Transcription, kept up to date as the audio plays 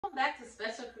Welcome back to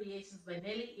Special Creations by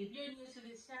Nelly. If you're new to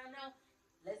this channel,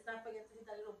 let's not forget to hit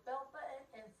that little bell button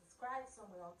and subscribe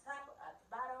somewhere on top or at the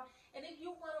bottom. And if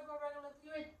you're one of our regular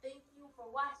viewers, thank you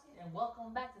for watching and welcome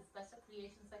back to Special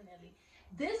Creations by Nelly.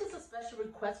 This is a special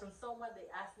request from someone. They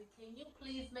asked me, can you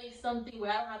please make something where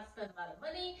I don't have to spend a lot of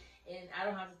money and I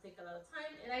don't have to take a lot of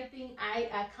time? And I think I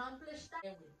accomplished that.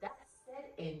 And with that said,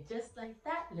 and just like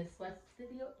that, let's watch the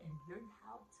video and learn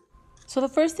how to. So the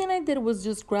first thing I did was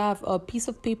just grab a piece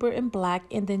of paper in black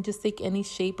and then just take any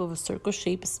shape of a circle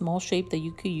shape, a small shape that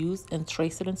you could use and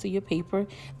trace it into your paper.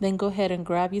 Then go ahead and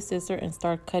grab your scissor and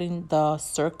start cutting the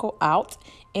circle out.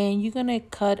 And you're going to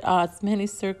cut as many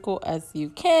circles as you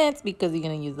can because you're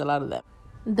going to use a lot of them.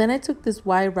 Then I took this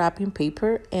wide wrapping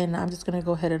paper and I'm just going to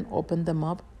go ahead and open them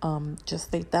up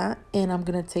just like that. And I'm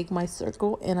going to take my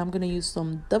circle and I'm going to use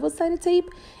some double-sided tape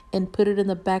and put it in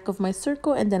the back of my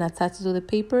circle and then attach it to the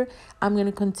paper. I'm going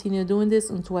to continue doing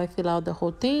this until I fill out the whole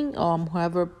thing,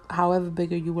 however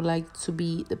bigger you would like to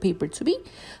be the paper to be.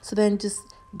 So then just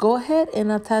go ahead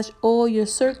and attach all your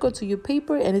circle to your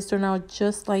paper and it's turned out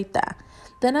just like that.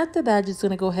 Then after that, just going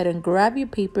to go ahead and grab your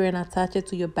paper and attach it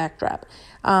to your backdrop.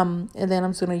 And then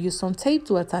I'm just going to use some tape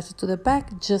to attach it to the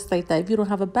back, just like that. If you don't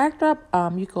have a backdrop,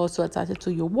 you can also attach it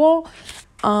to your wall.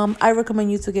 I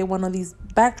recommend you to get one of these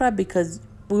backdrop because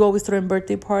we always throw in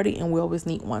birthday party and we always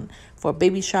need one for a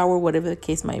baby shower, whatever the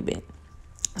case might be.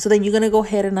 So then you're going to go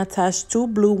ahead and attach two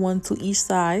blue ones to each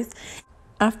side.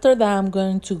 After that, I'm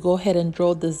going to go ahead and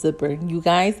draw the zipper. You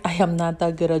guys, I am not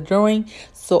that good at drawing,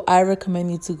 so I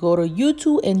recommend you to go to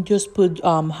YouTube and just put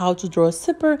how to draw a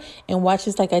zipper and watch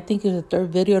this. Like I think it's the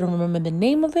third video, I don't remember the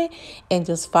name of it, and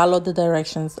just follow the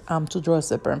directions to draw a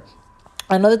zipper.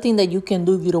 Another thing that you can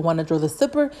do if you don't want to draw the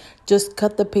zipper, just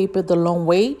cut the paper the long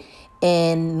way.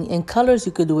 And in colors,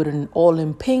 you could do it all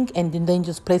in pink and then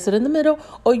just place it in the middle.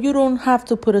 Or you don't have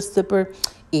to put a zipper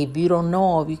if you don't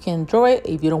know if you can draw it,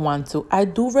 if you don't want to. I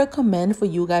do recommend for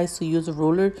you guys to use a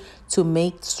ruler to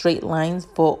make straight lines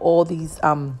for all these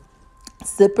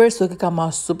zippers so it can come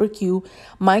out super cute.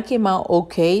 Mine came out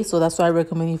okay, so that's why I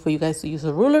recommend for you guys to use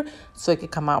a ruler so it can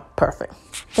come out perfect.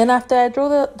 Then after I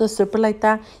draw the zipper like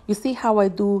that, you see how I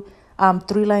do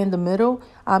three line in the middle.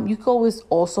 You can always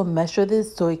also measure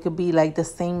this so it could be like the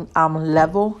same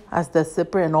level as the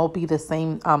zipper and all be the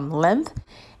same length.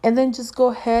 And then just go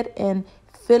ahead and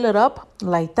fill it up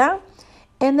like that.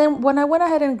 And then when I went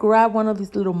ahead and grabbed one of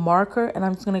these little marker and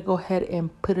I'm just going to go ahead and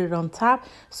put it on top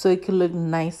so it can look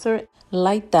nicer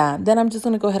like that. Then I'm just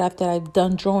going to go ahead after I've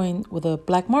done drawing with a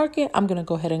black marker. I'm going to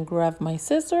go ahead and grab my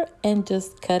scissor and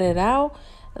just cut it out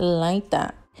like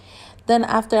that. Then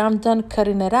after I'm done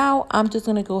cutting it out, I'm just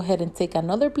going to go ahead and take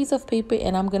another piece of paper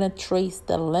and I'm going to trace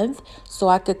the length so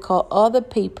I could cut all the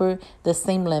paper the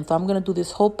same length. I'm going to do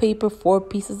this whole paper, 4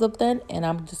 pieces of them, and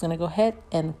I'm just going to go ahead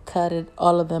and cut it,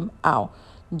 all of them out,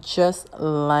 just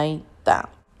like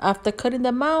that. After cutting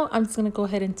them out, I'm just going to go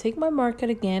ahead and take my marker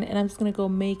again and I'm just going to go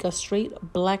make a straight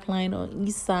black line on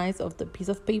each side of the piece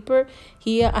of paper.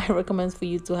 Here, I recommend for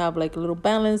you to have like a little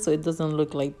balance so it doesn't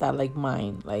look like that like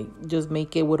mine. Like just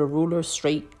make it with a ruler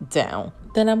straight down.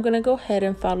 Then I'm going to go ahead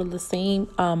and follow the same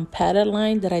pattern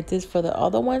line that I did for the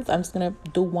other ones. I'm just going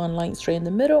to do one line straight in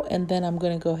the middle and then I'm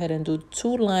going to go ahead and do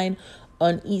 2 lines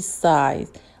on each side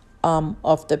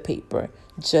of the paper,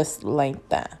 just like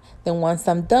that. Then once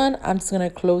I'm done, I'm just going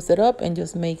to close it up and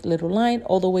just make little line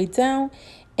all the way down.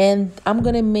 And I'm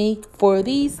going to make 4 of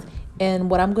these.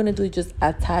 And what I'm going to do is just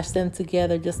attach them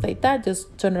together just like that.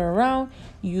 Just turn it around,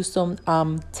 use some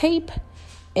tape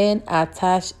and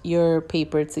attach your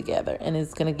paper together. And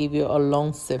it's going to give you a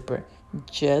long zipper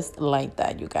just like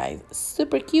that, you guys.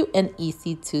 Super cute and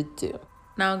easy to do.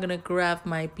 Now I'm going to grab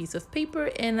my piece of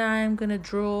paper and I'm going to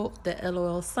draw the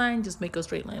LOL sign. Just make a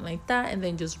straight line like that and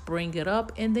then just bring it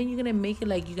up. And then you're going to make it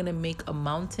like you're going to make a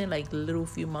mountain, like little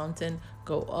few mountain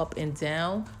go up and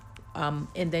down.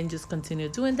 And then just continue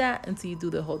doing that until you do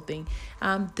the whole thing.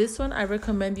 This one, I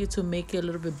recommend you to make it a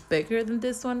little bit bigger than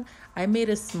this one. I made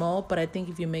it small, but I think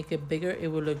if you make it bigger, it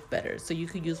will look better. So you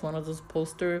could use one of those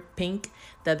poster pink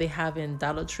that they have in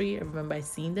Dollar Tree. I remember I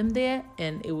seen them there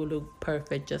and it will look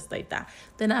perfect just like that.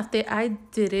 Then after I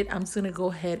did it, I'm just going to go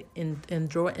ahead and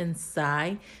draw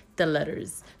inside the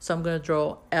letters. So I'm going to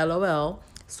draw LOL.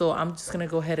 So I'm just going to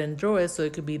go ahead and draw it so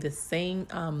it could be the same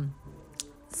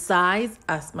size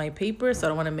as my paper, so I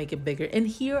don't want to make it bigger. And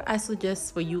here I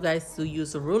suggest for you guys to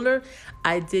use a ruler.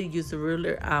 I did use a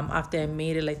ruler after I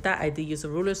made it like that. I did use a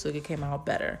ruler so it came out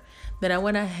better. Then I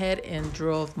went ahead and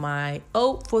drew my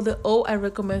O. For the O, I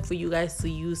recommend for you guys to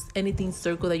use anything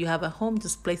circle that you have at home.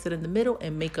 Just place it in the middle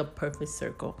and make a perfect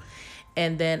circle.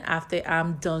 And then after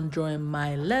I'm done drawing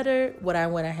my letter, what I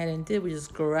went ahead and did was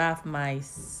just grab my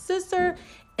scissor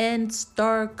and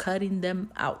start cutting them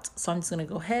out. So I'm just gonna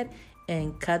go ahead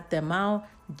and cut them out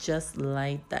just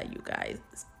like that, you guys.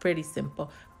 It's pretty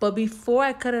simple. But before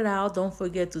I cut it out, don't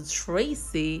forget to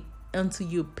trace it onto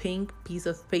your pink piece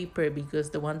of paper, because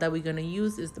the one that we're gonna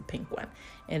use is the pink one.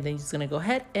 And then you're just gonna go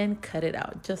ahead and cut it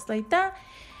out just like that.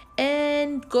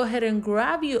 And go ahead and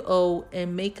grab your O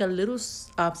and make a little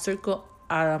circle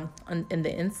in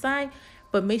the inside,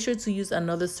 but make sure to use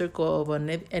another circle of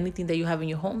anything that you have in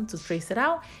your home to trace it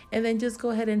out. And then just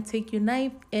go ahead and take your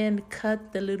knife and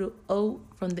cut the little O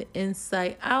from the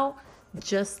inside out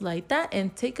just like that,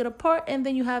 and take it apart, and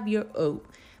then you have your O.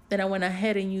 Then I went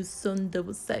ahead and used some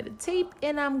double-sided tape,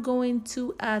 and I'm going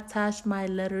to attach my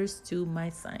letters to my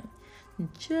sign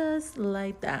just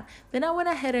like that. Then I went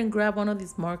ahead and grabbed one of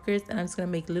these markers, and I'm just gonna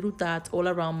make little dots all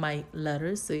around my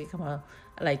letters so you come out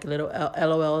like little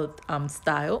LOL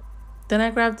style. Then I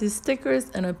grabbed these stickers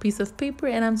and a piece of paper,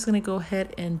 and I'm just gonna go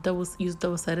ahead and use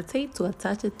double-sided tape to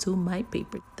attach it to my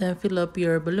paper. Then fill up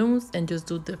your balloons and just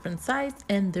do different sizes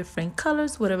and different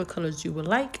colors, whatever colors you would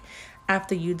like.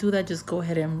 After you do that, just go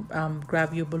ahead and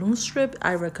grab your balloon strip.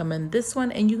 I recommend this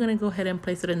one, and you're gonna go ahead and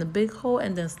place it in the big hole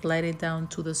and then slide it down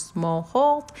to the small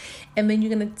hole. And then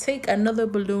you're gonna take another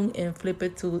balloon and flip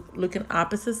it to looking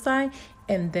opposite side,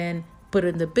 and then put it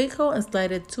in the big hole and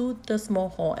slide it to the small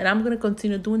hole. And I'm gonna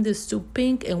continue doing this, 2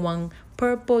 pink and 1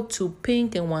 purple, 2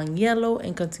 pink and 1 yellow,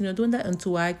 and continue doing that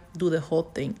until I do the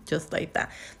whole thing just like that.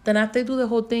 Then after I do the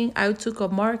whole thing, I took a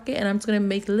marker and I'm just gonna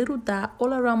make a little dot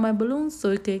all around my balloons so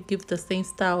it can give the same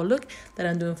style look that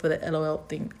I'm doing for the LOL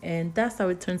thing. And that's how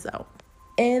it turns out.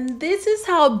 And this is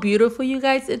how beautiful, you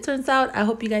guys, it turns out. I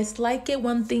hope you guys like it.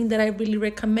 One thing that I really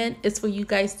recommend is for you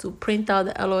guys to print out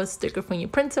the LOL sticker from your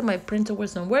printer. My printer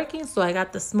wasn't working, so I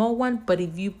got the small one. But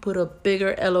if you put a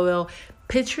bigger LOL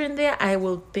picture in there, I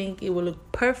will think it will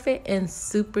look perfect and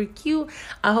super cute.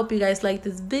 I hope you guys like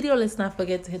this video. Let's not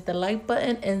forget to hit the like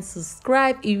button and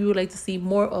subscribe if you would like to see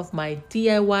more of my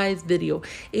DIYs video.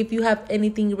 If you have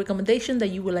anything recommendation that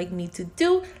you would like me to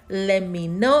do, let me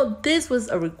know. This was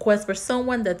a request for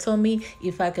someone that told me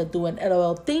if I could do an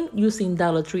LOL theme using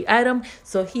Dollar Tree item.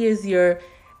 So here's your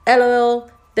LOL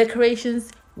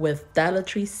decorations with Dollar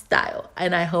Tree style,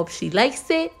 and I hope she likes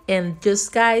it. And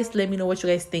just guys, let me know what you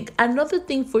guys think. Another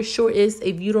thing for sure is,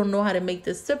 if you don't know how to make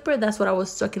the zipper, that's what I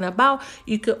was talking about,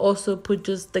 you could also put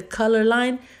just the color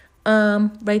line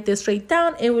right there straight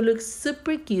down. It will look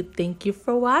super cute. Thank you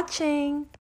for watching.